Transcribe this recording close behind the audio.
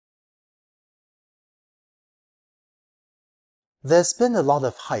There's been a lot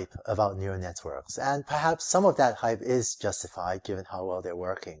of hype about neural networks, and perhaps some of that hype is justified given how well they're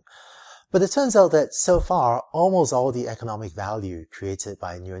working. But it turns out that so far, almost all the economic value created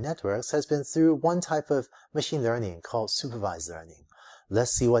by neural networks has been through one type of machine learning called supervised learning.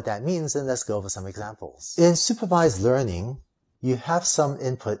 Let's see what that means, and let's go over some examples. In supervised learning, you have some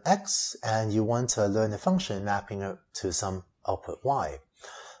input x, and you want to learn a function mapping it to some output y.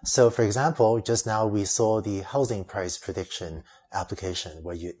 So for example, just now we saw the housing price prediction application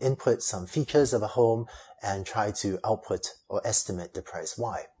where you input some features of a home and try to output or estimate the price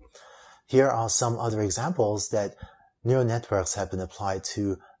y. Here are some other examples that neural networks have been applied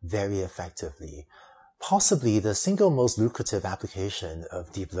to very effectively. Possibly the single most lucrative application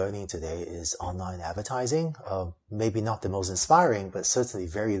of deep learning today is online advertising. Maybe not the most inspiring, but certainly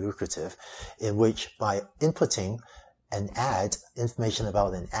very lucrative, in which by inputting an ad, information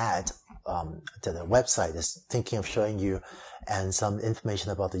about an ad that a website is thinking of showing you, and some information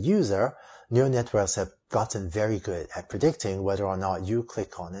about the user, neural networks have gotten very good at predicting whether or not you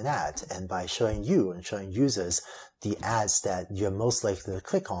click on an ad. And by showing you and showing users the ads that you're most likely to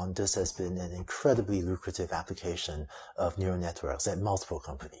click on, this has been an incredibly lucrative application of neural networks at multiple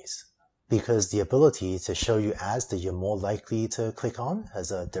companies. Because the ability to show you ads that you're more likely to click on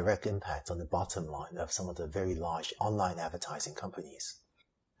has a direct impact on the bottom line of some of the very large online advertising companies.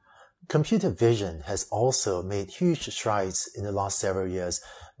 Computer vision has also made huge strides in the last several years,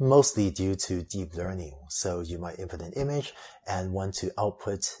 mostly due to deep learning. So you might input an image and want to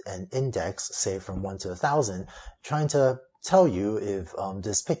output an index, say from 1 to 1,000, trying to tell you if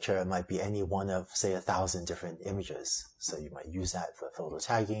this picture might be any one of, say, 1,000 different images. So you might use that for photo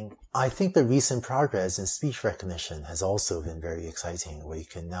tagging. I think the recent progress in speech recognition has also been very exciting, where you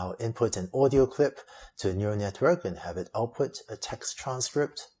can now input an audio clip to a neural network and have it output a text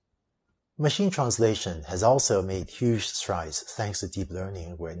transcript. Machine translation has also made huge strides thanks to deep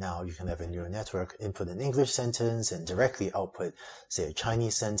learning, where now you can have a neural network input an English sentence and directly output, say, a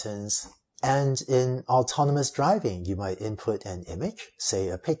Chinese sentence. And in autonomous driving, you might input an image, say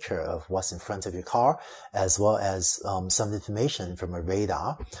a picture of what's in front of your car, as well as some information from a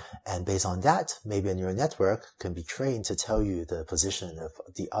radar. And based on that, maybe a neural network can be trained to tell you the position of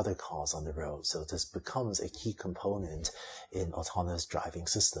the other cars on the road. So this becomes a key component in autonomous driving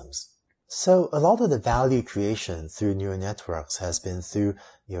systems. So a lot of the value creation through neural networks has been through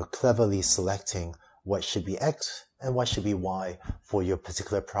cleverly selecting what should be X and what should be Y for your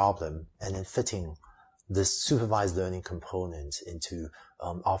particular problem, and then fitting this supervised learning component into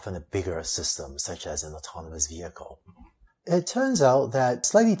often a bigger system, such as an autonomous vehicle. It turns out that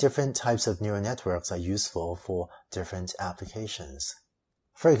slightly different types of neural networks are useful for different applications.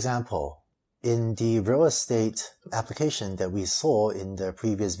 For example, in the real estate application that we saw in the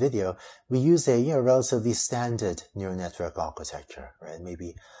previous video, we used a relatively standard neural network architecture, right?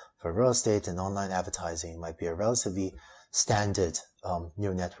 Maybe for real estate and online advertising might be a relatively standard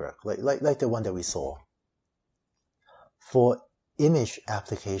neural network, like the one that we saw. For image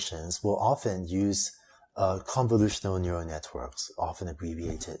applications, we'll often use convolutional neural networks, often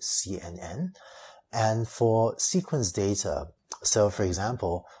abbreviated CNN. And for sequence data, so for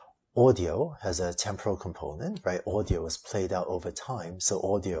example, audio has a temporal component, right? Audio is played out over time, so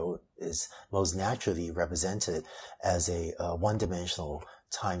audio is most naturally represented as a one-dimensional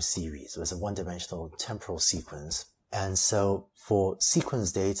time series. So it's a one-dimensional temporal sequence. And so for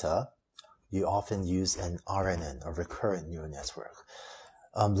sequence data, you often use an RNN, a recurrent neural network.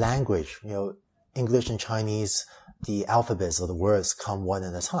 Language, English and Chinese, the alphabets or the words come one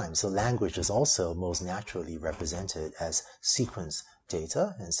at a time. So language is also most naturally represented as sequence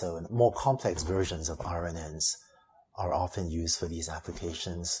data. And so more complex versions of RNNs are often used for these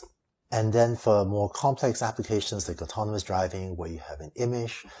applications. And then for more complex applications like autonomous driving, where you have an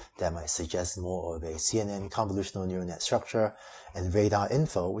image that might suggest more of a CNN convolutional neural net structure, and radar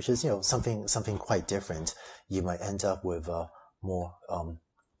info, which is something quite different, you might end up with a more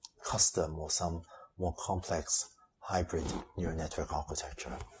custom or some more complex hybrid neural network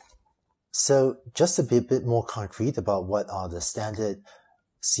architecture. So just to be a bit more concrete about what are the standard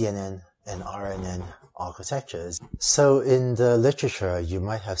CNN and RNN architectures. So in the literature, you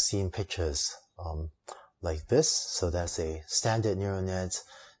might have seen pictures like this. So that's a standard neural net.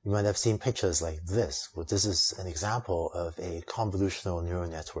 You might have seen pictures like this. Well, this is an example of a convolutional neural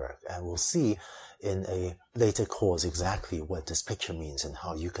network. And we'll see in a later course exactly what this picture means and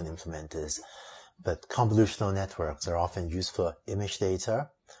how you can implement this. But convolutional networks are often used for image data.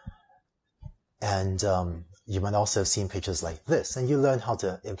 And you might also have seen pictures like this. And you learn how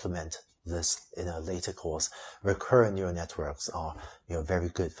to implement this in a later course. Recurrent neural networks are very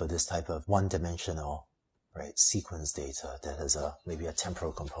good for this type of one-dimensional right? Sequence data that has maybe a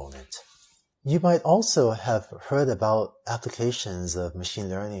temporal component. You might also have heard about applications of machine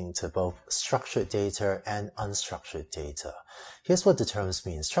learning to both structured data and unstructured data. Here's what the terms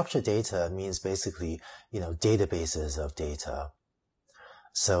mean. Structured data means basically, databases of data.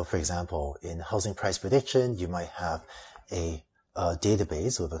 So, for example, in housing price prediction, you might have a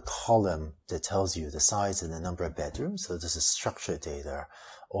database with a column that tells you the size and the number of bedrooms. So this is structured data.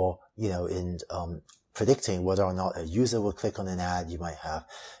 Or, in predicting whether or not a user will click on an ad, you might have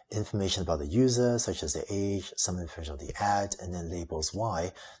information about the user, such as the age, some information of the ad, and then labels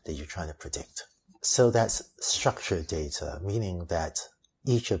Y that you're trying to predict. So that's structured data, meaning that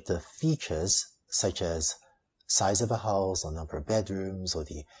each of the features, such as size of a house, or number of bedrooms, or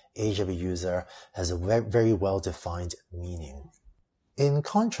the age of a user, has a very well-defined meaning. In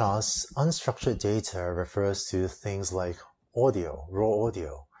contrast, unstructured data refers to things like audio, raw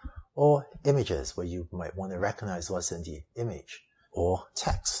audio, or images where you might want to recognize what's in the image, or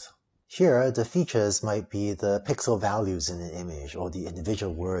text. Here, the features might be the pixel values in an image or the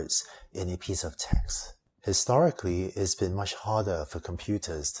individual words in a piece of text. Historically, it's been much harder for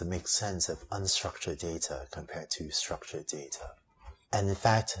computers to make sense of unstructured data compared to structured data. And in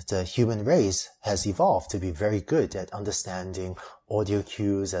fact, the human race has evolved to be very good at understanding audio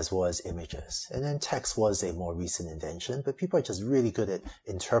cues as well as images. And then text was a more recent invention, but people are just really good at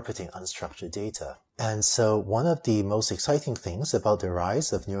interpreting unstructured data. And so one of the most exciting things about the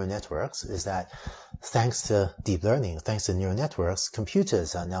rise of neural networks is that thanks to deep learning, thanks to neural networks,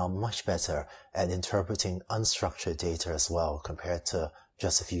 computers are now much better at interpreting unstructured data as well compared to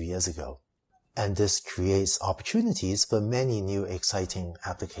just a few years ago. And this creates opportunities for many new exciting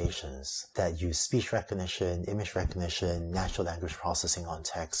applications that use speech recognition, image recognition, natural language processing on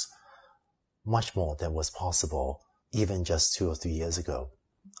text, much more than was possible even just 2 or 3 years ago.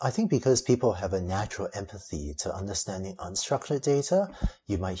 I think because people have a natural empathy to understanding unstructured data,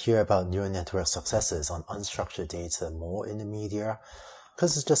 you might hear about neural network successes on unstructured data more in the media,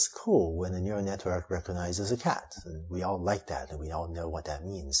 because it's just cool when a neural network recognizes a cat, and we all like that, and we all know what that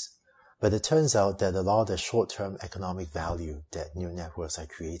means. But it turns out that a lot of the short-term economic value that neural networks are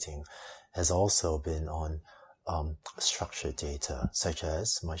creating has also been on structured data, such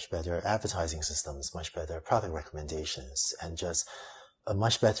as much better advertising systems, much better product recommendations, and just a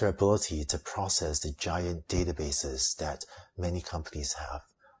much better ability to process the giant databases that many companies have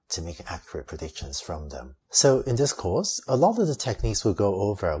to make accurate predictions from them. So in this course, a lot of the techniques we'll go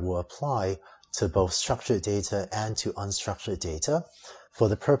over will apply to both structured data and to unstructured data. For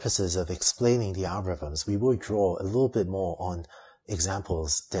the purposes of explaining the algorithms, we will draw a little bit more on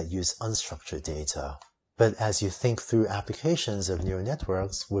examples that use unstructured data. But as you think through applications of neural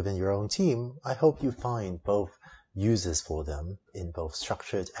networks within your own team, I hope you find both uses for them in both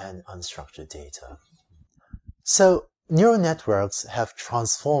structured and unstructured data. So neural networks have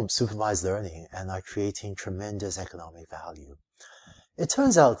transformed supervised learning and are creating tremendous economic value. It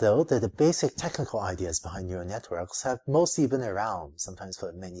turns out, though, that the basic technical ideas behind neural networks have mostly been around, sometimes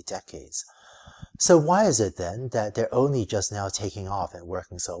for many decades. So why is it then that they're only just now taking off and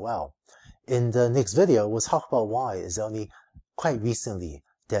working so well? In the next video, we'll talk about why it's only quite recently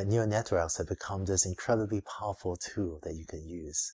that neural networks have become this incredibly powerful tool that you can use.